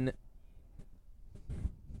 in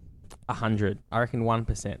 100. I reckon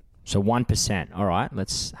 1%. So 1%. All right,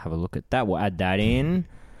 let's have a look at that. We'll add that in.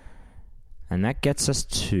 And that gets us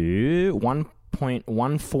to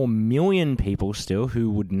 1.14 million people still who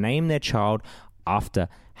would name their child after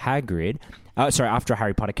Hagrid. After a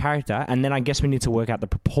Harry Potter character. And then I guess we need to work out the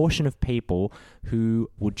proportion of people who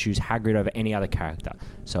would choose Hagrid over any other character.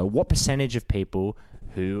 So what percentage of people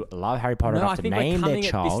who love Harry Potter No, enough I to think we're name their coming at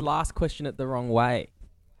this child... last question at the wrong way.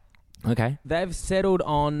 Okay. They've settled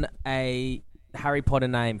on a Harry Potter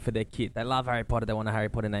name for their kid. They love Harry Potter. They want a Harry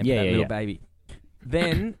Potter name for that little baby.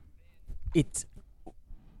 Then it's,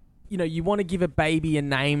 you want to give a baby a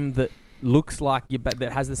name that looks like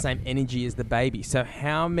that has the same energy as the baby. So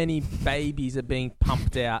how many babies are being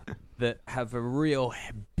pumped out that have a real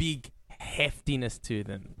big heftiness to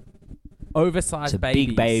them? Oversized So babies.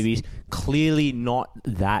 big babies, clearly not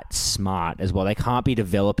that smart as well. They can't be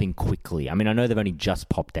developing quickly. I mean, I know they've only just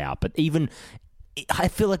popped out, but even... I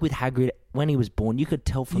feel like with Hagrid, when he was born, you could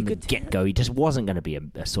tell from the get-go he just wasn't going to be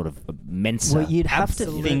a sort of a Mensa. Well, you'd have to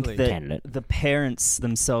think that candidate. the parents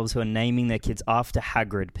themselves who are naming their kids after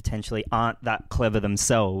Hagrid potentially aren't that clever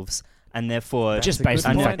themselves, and therefore... Just based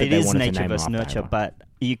on the fact that it they is wanted to nature name versus him after nurture, Hagrid. but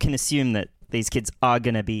you can assume that these kids are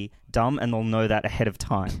going to be dumb, and they'll know that ahead of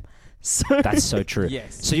time. So That's so true.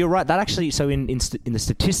 Yes. So you're right. That actually, so in the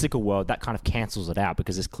statistical world, that kind of cancels it out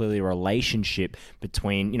because there's clearly a relationship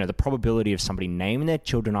between, the probability of somebody naming their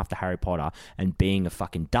children after Harry Potter and being a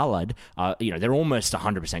fucking dullard. They're almost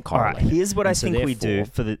 100% All correlated. right, here's what I And so think we do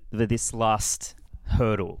therefore- for this last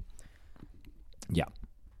hurdle. Yeah.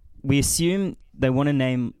 We assume they want to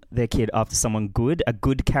name their kid after someone good, a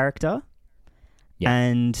good character. Yeah.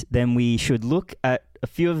 And then we should look at a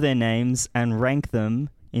few of their names and rank them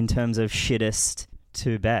in terms of shittest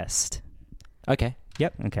to best. Okay.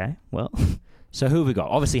 Yep. Okay, well, So who have we got?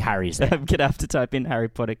 Obviously Harry's there. I'm going to have to type in Harry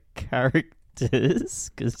Potter characters.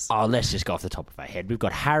 Cause, Oh, let's just go off the top of our head. We've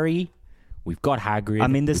got Harry. We've got Hagrid. I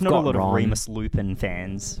mean, there's we've not a got lot Ron. of Remus Lupin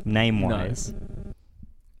fans, name-wise.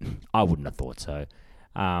 I wouldn't have thought so.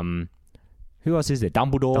 Who else is there?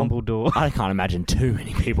 Dumbledore. I can't imagine too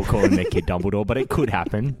many people calling their kid Dumbledore, but it could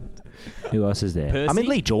happen. Who else is there? I Percy? mean,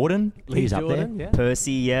 Lee Jordan. He's up there. Yeah.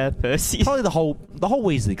 Percy. Probably the whole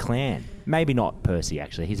Weasley clan. Maybe not Percy,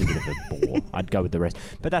 actually. He's a bit of a bore. I'd go with the rest.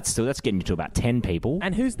 But that's getting you to about 10 people.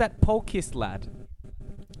 And who's that Polkiss lad?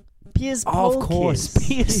 Piers Oh, of course.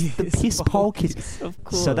 Polkiss. Piers Polkiss. Of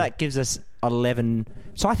course. So that gives us 11.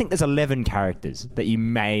 So I think there's 11 characters that you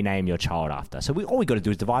may name your child after. So all we got to do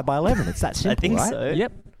is divide by 11. It's that simple, I think right? so.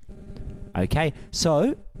 Yep. Okay,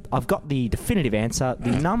 so I've got the definitive answer.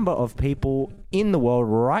 The number of people in the world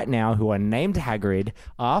right now who are named Hagrid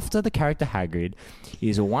after the character Hagrid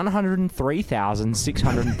is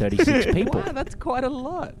 103,636 people. Wow, that's quite a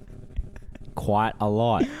lot. Quite a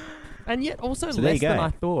lot. And yet also So there less you than go. I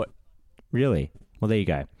thought. Really? Well, there you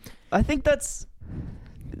go. I think that's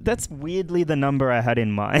weirdly the number I had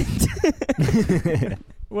in mind.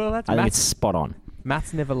 Well, that's I think maths. it's spot on.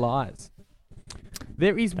 Maths never lies.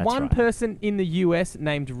 There is That's one right. person in the US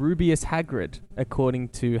named Rubius Hagrid, according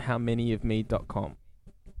to howmanyofme.com.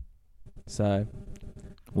 So,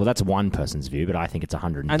 Well, that's one person's view, but I think it's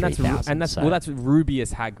 103,000. that's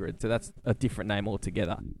Rubius Hagrid. So that's a different name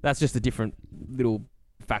altogether. That's just a different little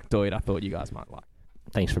factoid I thought you guys might like.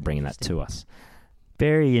 Thanks for bringing that to us.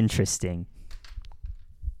 Very interesting.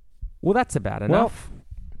 Well, that's about Well, enough.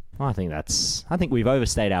 I think we've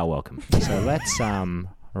overstayed our welcome. So let's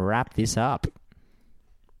wrap this up.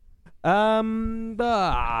 What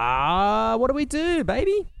do we do,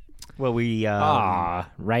 baby? Well, we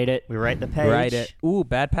Rate it. we rate the page. Rate it. Ooh,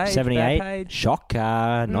 bad page. 78. Bad page.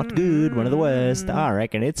 Shocker. Not good. One of the worst. I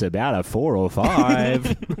reckon it's about a 4 or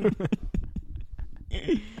 5.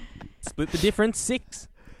 Split the difference, 6.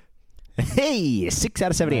 Hey, 6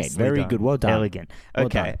 out of 78. Nicely Very done. good. Well done. Elegant. Well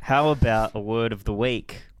Okay, done. how about a word of the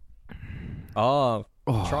week? Oh,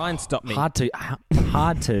 try and stop me. Hard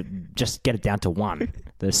to just get it down to one.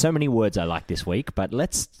 There's so many words I like this week, but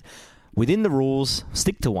let's, within the rules,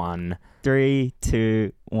 stick to one. 3,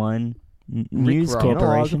 2, 1. News Roll.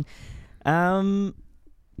 Corporation.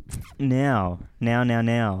 Now.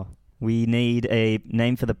 We need a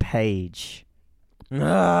name for the page.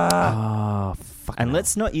 Oh, fuck. And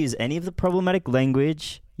let's not use any of the problematic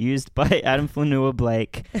language used by Adam Flanua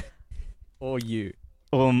Blake Or you.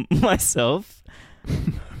 or myself.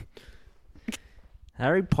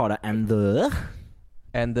 Harry Potter and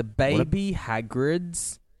the baby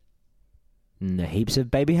Hagrids. heaps of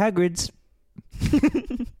baby Hagrids.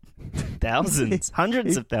 Thousands.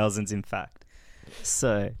 Hundreds of thousands, in fact.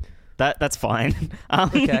 So, that's fine.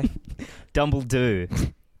 Okay.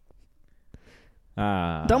 Dumbledore.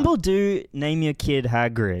 Dumbledore, name your kid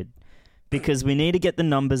Hagrid. Because we need to get the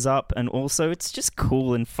numbers up, and also it's just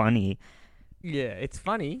cool and funny. Yeah, it's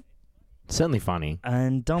funny. Certainly funny.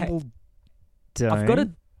 And Dumbledore. I've got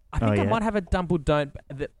a... I think I yeah. might have a Dumbledore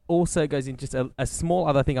that also goes in just a small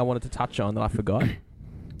other thing I wanted to touch on that I forgot.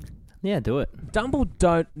 Yeah, do it.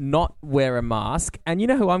 Dumbledore not wear a mask. And you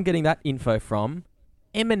know who I'm getting that info from?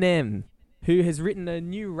 Eminem, who has written a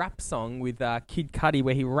new rap song with Kid Cudi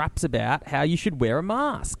where he raps about how you should wear a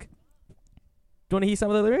mask. Do you want to hear some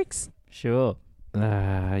of the lyrics? Sure.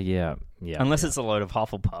 Yeah. Unless it's a load of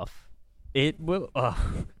Hufflepuff. It will...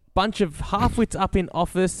 bunch of half-wits up in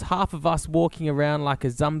office, half of us walking around like a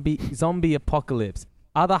zombie apocalypse.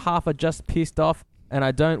 Other half are just pissed off and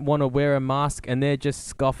I don't want to wear a mask and they're just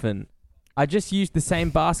scoffing. I just used the same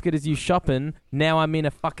basket as you shopping. Now I'm in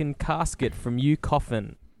a fucking casket from you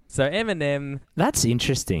coughing. So Eminem... That's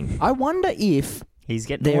interesting. I wonder if He's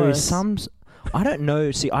getting there worse. is some... I don't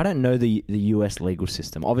know. See, I don't know the US legal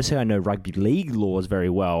system. Obviously, I know rugby league laws very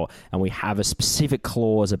well, and we have a specific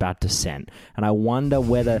clause about dissent. And I wonder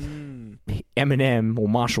whether Eminem or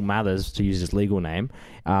Marshall Mathers, to use his legal name,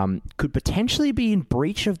 could potentially be in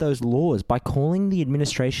breach of those laws by calling the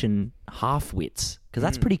administration half-wits, because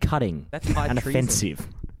that's pretty cutting That's high and treason. offensive.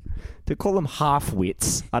 To call them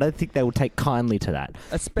half-wits, I don't think they will take kindly to that. You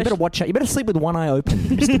Especially... better watch out. You better sleep with one eye open,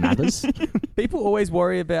 Mr. Mathers. People always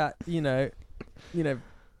worry about,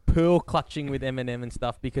 pearl clutching with Eminem and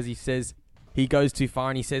stuff because he says he goes too far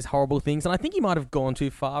and he says horrible things. And I think he might have gone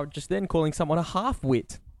too far just then calling someone a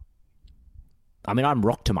half-wit. I mean, I'm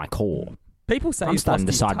rocked to my core. People say I'm he's starting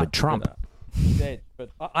lost to his side with touch Trump. but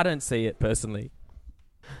I don't see it personally.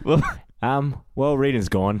 Well, Reading's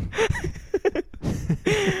gone.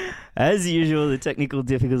 As usual, the technical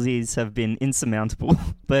difficulties have been insurmountable.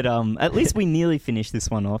 But at least we nearly finished this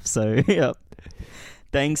one off. So, yep.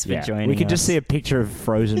 Thanks for joining us. We can just see a picture of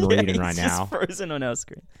Frozen Reading right He's now. just frozen on our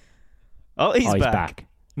screen. Oh, he's back.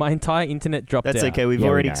 My entire internet dropped That's out. okay. We've Yeah, we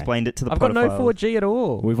already know. explained it to the I've got no Potophiles. 4G at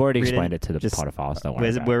all. We've already Reading, explained it to the just- Potophiles. Don't worry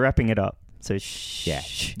about We're it. wrapping it up. So, shh. Yeah,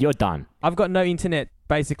 you're done. I've got no internet,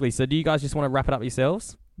 basically. So do you guys just want to wrap it up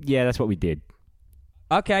yourselves? Yeah, that's what we did.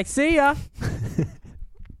 Okay, see ya.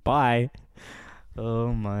 Bye.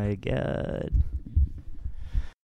 Oh, my God.